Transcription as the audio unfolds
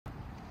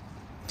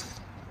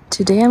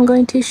Today I'm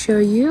going to show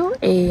you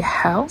a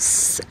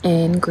house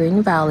in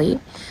Green Valley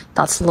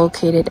that's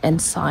located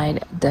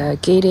inside the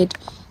gated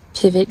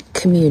pivot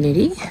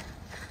community.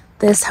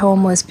 This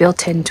home was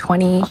built in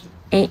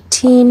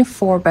 2018,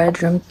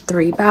 4-bedroom,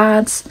 3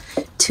 baths,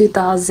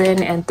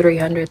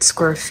 2,300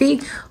 square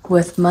feet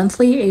with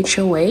monthly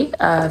HOA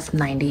of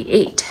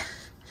 98.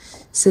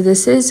 So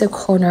this is a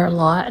corner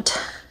lot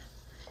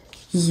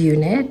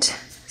unit,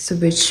 so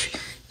which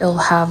it'll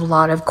have a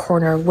lot of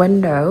corner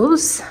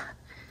windows.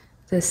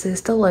 This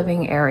is the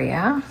living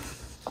area,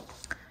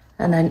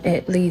 and then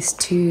it leads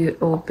to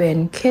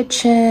open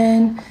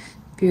kitchen,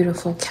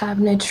 beautiful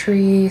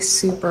cabinetry,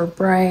 super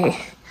bright,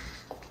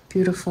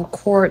 beautiful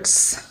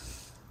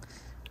quartz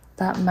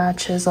that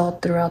matches all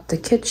throughout the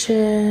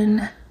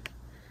kitchen.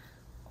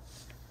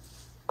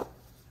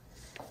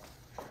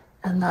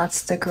 And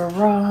that's the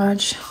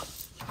garage.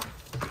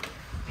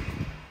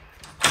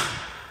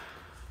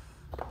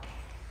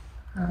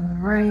 All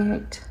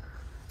right.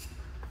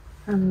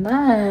 And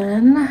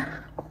then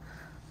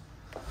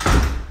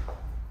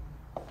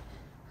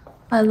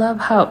I love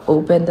how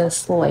open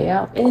this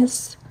layout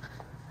is,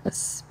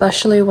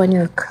 especially when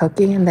you're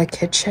cooking in the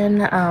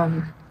kitchen.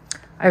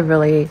 I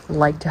really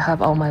like to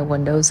have all my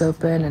windows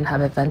open and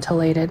have it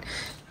ventilated.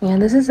 And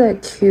this is a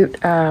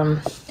cute,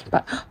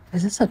 but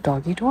is this a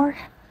doggy door?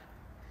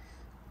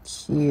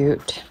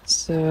 Cute.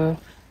 So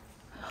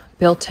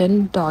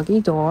built-in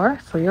doggy door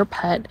for your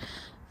pet.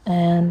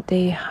 And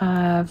they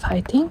have,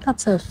 I think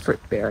that's a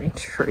fruit-bearing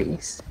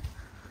trees.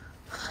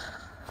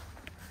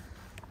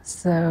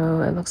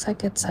 So it looks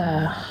like it's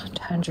a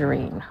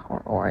tangerine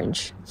or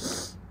orange.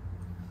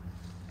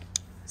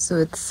 So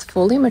it's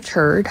fully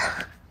matured.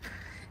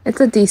 It's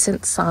a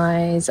decent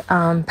size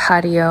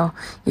patio.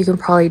 You can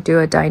probably do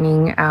a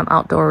dining,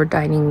 outdoor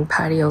dining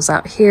patios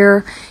out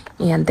here.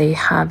 And they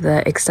have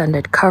the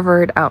extended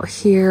covered out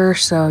here,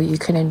 so you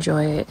can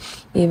enjoy it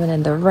even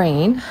in the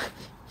rain.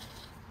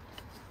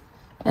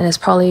 And it's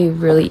probably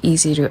really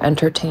easy to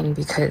entertain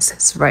because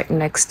it's right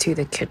next to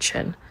the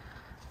kitchen.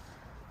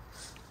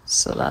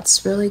 So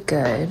that's really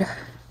good.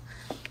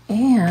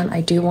 And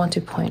I do want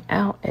to point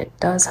out, it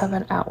does have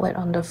an outlet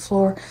on the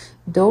floor.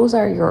 Those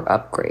are your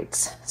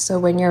upgrades. So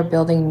when you're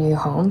building new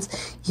homes,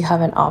 you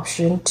have an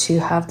option to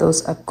have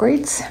those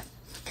upgrades.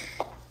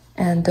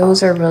 And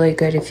those are really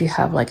good if you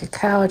have like a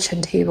couch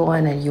and table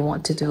in and you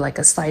want to do like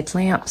a side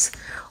lamps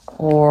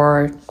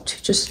or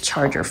to just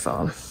charge your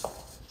phone.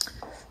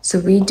 So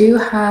we do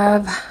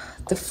have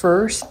the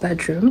first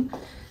bedroom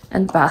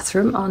and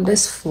bathroom on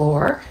this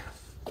floor.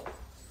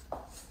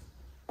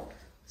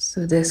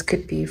 So this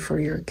could be for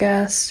your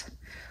guests.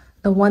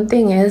 The one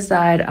thing is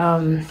that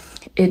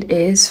it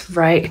is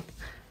right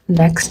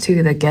next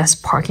to the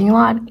guest parking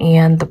lot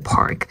and the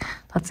park.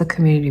 That's a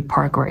community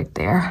park right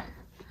there.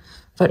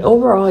 But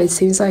overall, it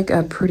seems like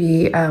a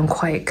pretty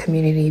quiet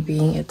community,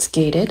 being it's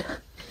gated.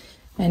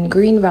 And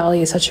Green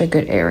Valley is such a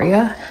good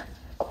area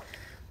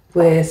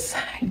with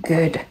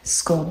good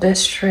school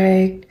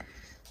district.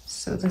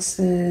 So this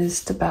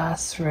is the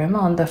bathroom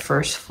on the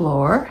first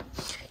floor.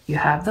 You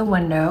have the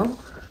window.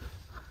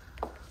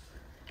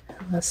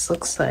 This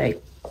looks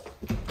like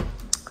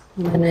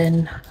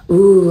linen.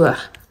 Ooh,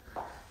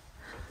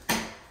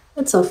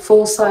 it's a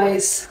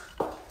full-size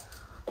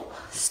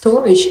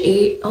storage.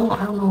 Oh,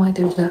 I don't know why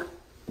there's a,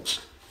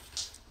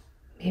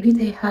 maybe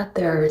they had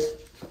their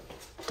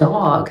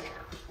dog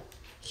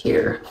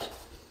here.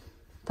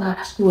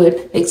 That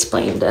would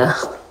explain the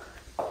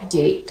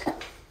gate.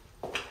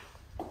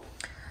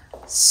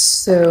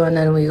 So, and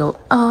then we go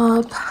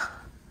up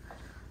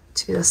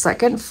to the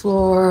second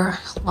floor.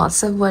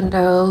 Lots of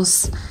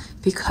windows.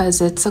 Because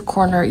it's a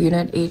corner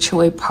unit,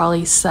 HOA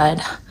probably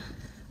said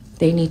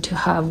they need to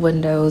have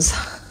windows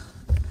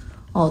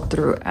all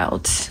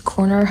throughout.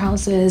 Corner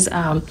houses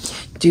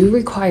do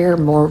require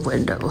more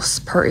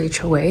windows per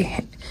HOA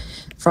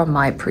from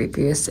my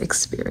previous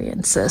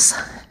experiences.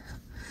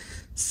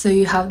 So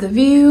you have the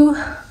view,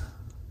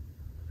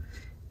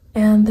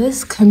 and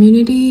this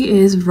community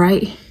is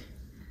right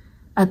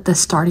at the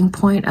starting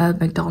point of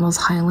McDonald's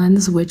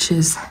Highlands, which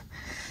is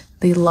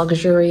the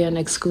luxury and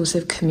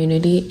exclusive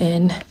community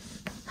in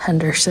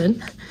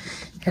Henderson.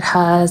 It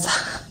has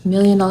 $1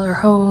 million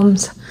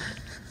homes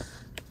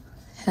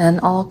and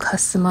all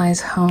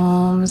customized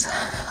homes,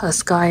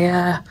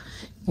 Askaya,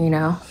 you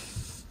know,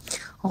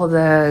 all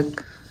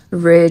the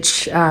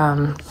rich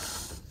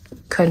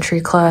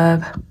country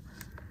club.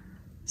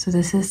 So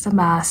this is the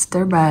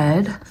master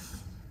bed.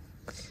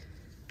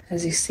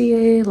 As you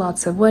see,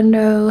 lots of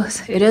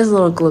windows. It is a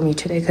little gloomy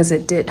today because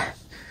it did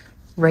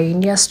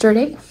rain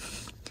yesterday.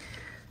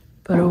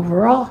 But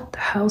overall, the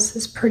house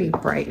is pretty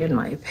bright in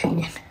my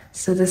opinion.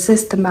 So this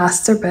is the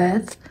master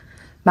bath,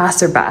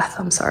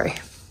 I'm sorry.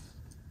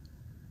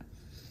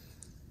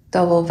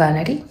 Double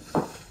vanity,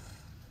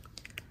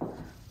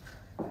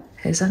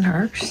 his and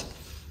hers,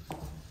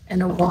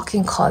 and a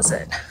walk-in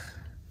closet.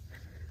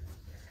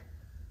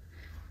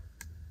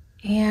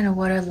 And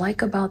what I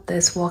like about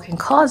this walk-in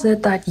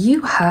closet, that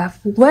you have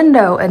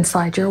window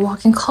inside your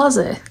walk-in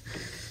closet.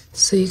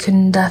 So you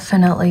can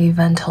definitely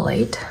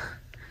ventilate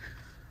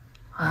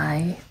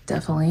I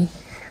definitely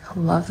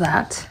love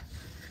that.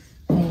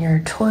 And your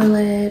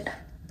toilet,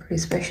 pretty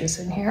spacious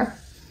in here.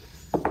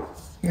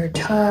 Your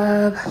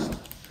tub,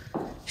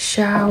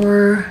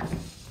 shower.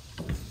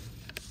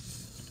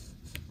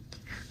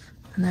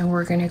 And then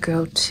we're gonna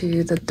go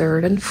to the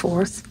third and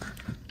fourth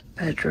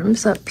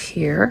bedrooms up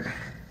here.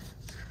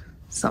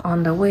 So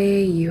on the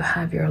way, you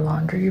have your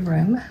laundry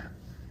room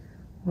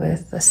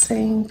with the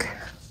sink.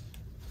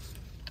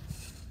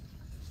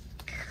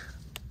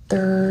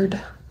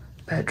 Third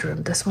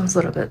bedroom. This one's a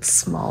little bit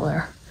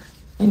smaller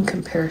in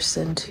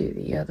comparison to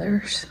the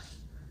others.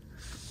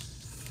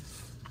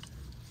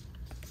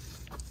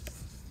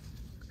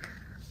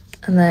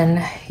 And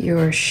then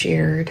your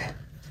shared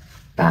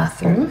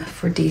bathroom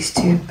for these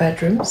two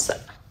bedrooms.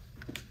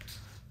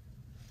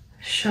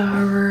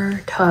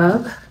 Shower,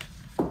 tub,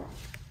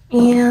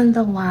 and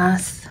the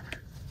last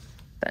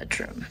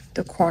bedroom,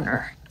 the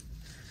corner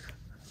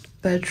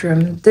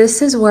bedroom.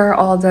 This is where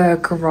all the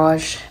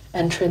garage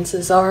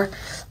entrances are.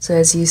 So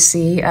as you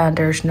see,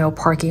 there's no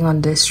parking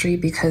on this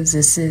street because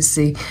this is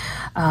the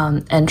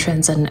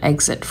entrance and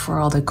exit for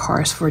all the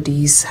cars for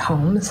these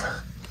homes.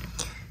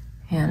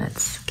 And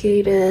it's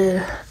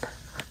gated.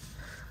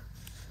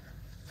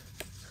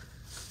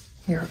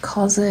 Your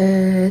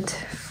closet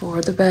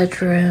for the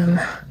bedroom.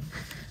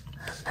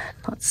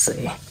 Let's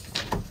see.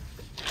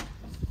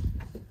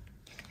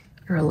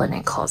 Your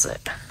linen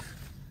closet.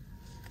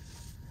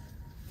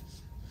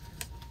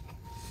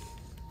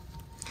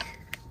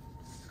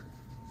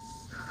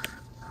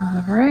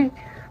 All right,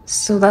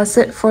 so that's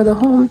it for the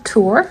home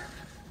tour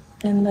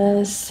in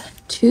this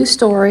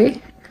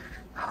 2-story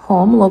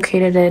home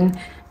located in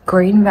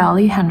Green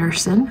Valley,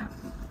 Henderson.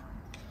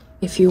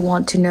 If you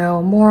want to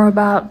know more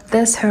about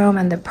this home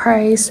and the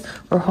price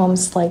or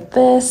homes like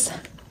this,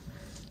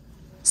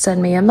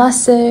 send me a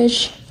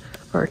message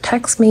or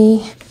text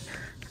me,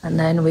 and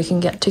then we can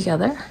get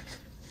together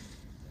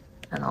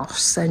and I'll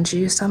send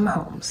you some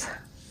homes.